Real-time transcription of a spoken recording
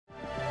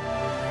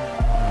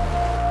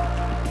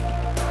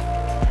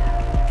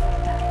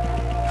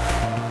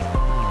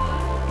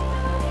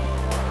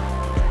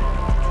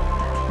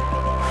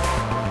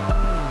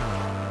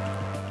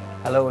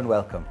Hello and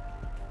welcome.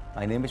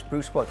 My name is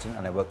Bruce Watson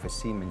and I work for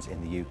Siemens in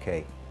the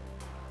UK.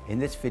 In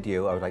this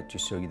video I would like to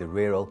show you the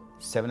Reyrolle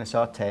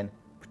 7SR10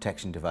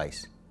 protection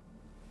device.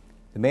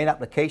 The main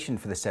application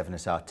for the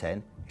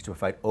 7SR10 is to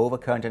provide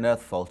overcurrent and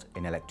earth fault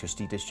in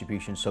electricity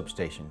distribution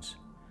substations.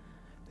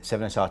 The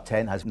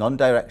 7SR10 has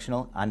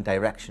non-directional and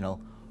directional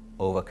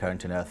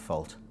overcurrent and earth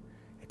fault.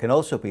 It can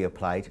also be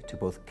applied to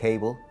both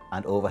cable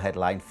and overhead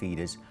line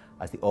feeders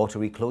as the auto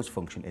reclose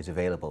function is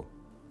available.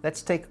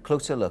 Let's take a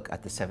closer look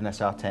at the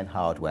 7SR10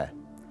 hardware.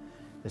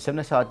 The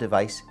 7SR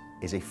device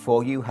is a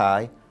 4U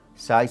high,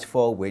 size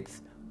 4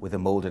 width with a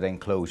moulded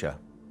enclosure.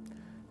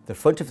 The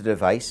front of the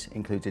device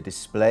includes a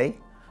display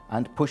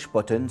and push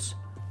buttons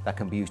that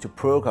can be used to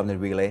program the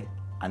relay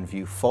and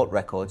view fault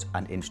records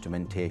and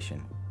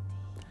instrumentation.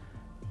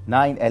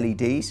 9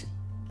 LEDs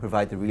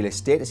provide the relay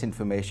status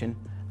information,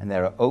 and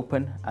there are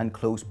open and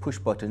closed push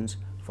buttons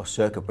for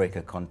circuit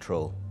breaker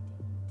control.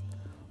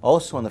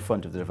 Also on the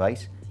front of the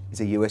device is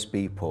a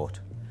USB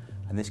port,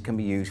 and this can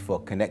be used for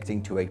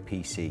connecting to a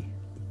PC.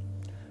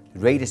 The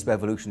Radius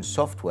Evolution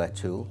software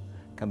tool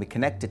can be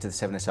connected to the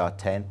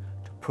 7SR10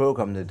 to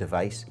program the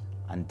device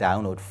and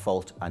download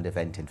fault and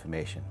event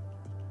information.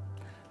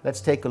 Let's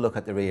take a look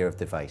at the rear of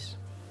the device.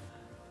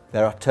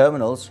 There are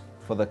terminals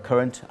for the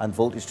current and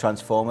voltage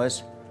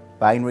transformers,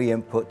 binary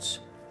inputs,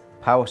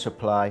 power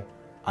supply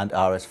and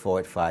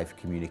RS485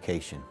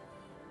 communication.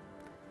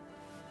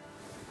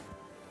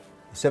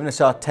 The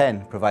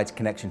 7SR10 provides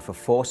connection for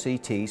 4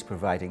 CTs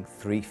providing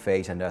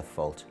 3-phase and earth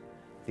fault.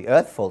 The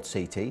earth fault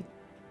CT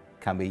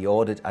can be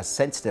ordered as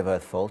sensitive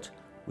earth fault,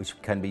 which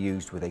can be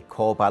used with a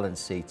core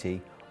balance CT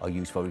or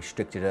used for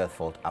restricted earth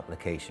fault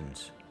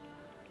applications.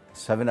 The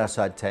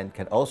 7SR10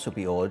 can also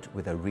be ordered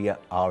with a rear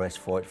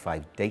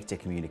RS485 data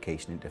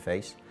communication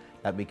interface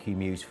that can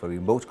be used for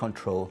remote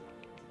control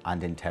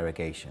and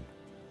interrogation.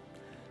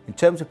 In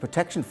terms of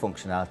protection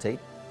functionality,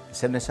 the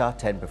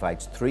 7SR10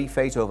 provides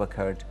 3-phase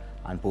overcurrent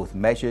and both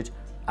measured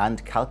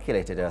and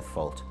calculated earth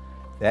fault.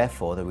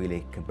 Therefore, the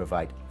relay can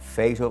provide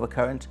phase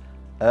overcurrent,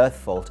 earth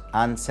fault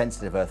and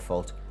sensitive earth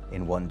fault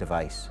in one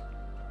device.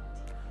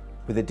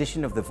 With the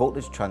addition of the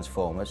voltage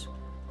transformers,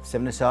 the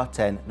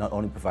 7SR10 not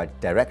only provides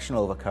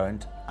directional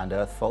overcurrent and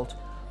earth fault,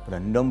 but a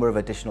number of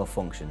additional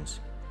functions.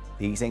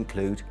 These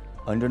include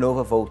under and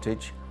over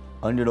voltage,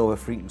 under and over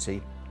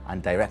frequency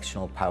and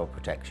directional power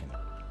protection.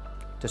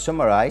 To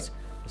summarise,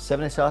 the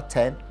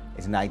 7SR10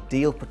 is an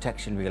ideal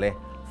protection relay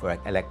for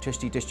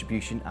electricity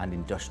distribution and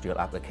industrial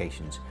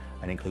applications,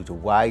 and includes a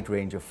wide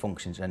range of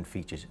functions and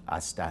features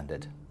as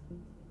standard.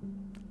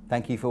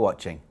 Thank you for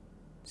watching.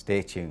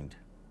 Stay tuned.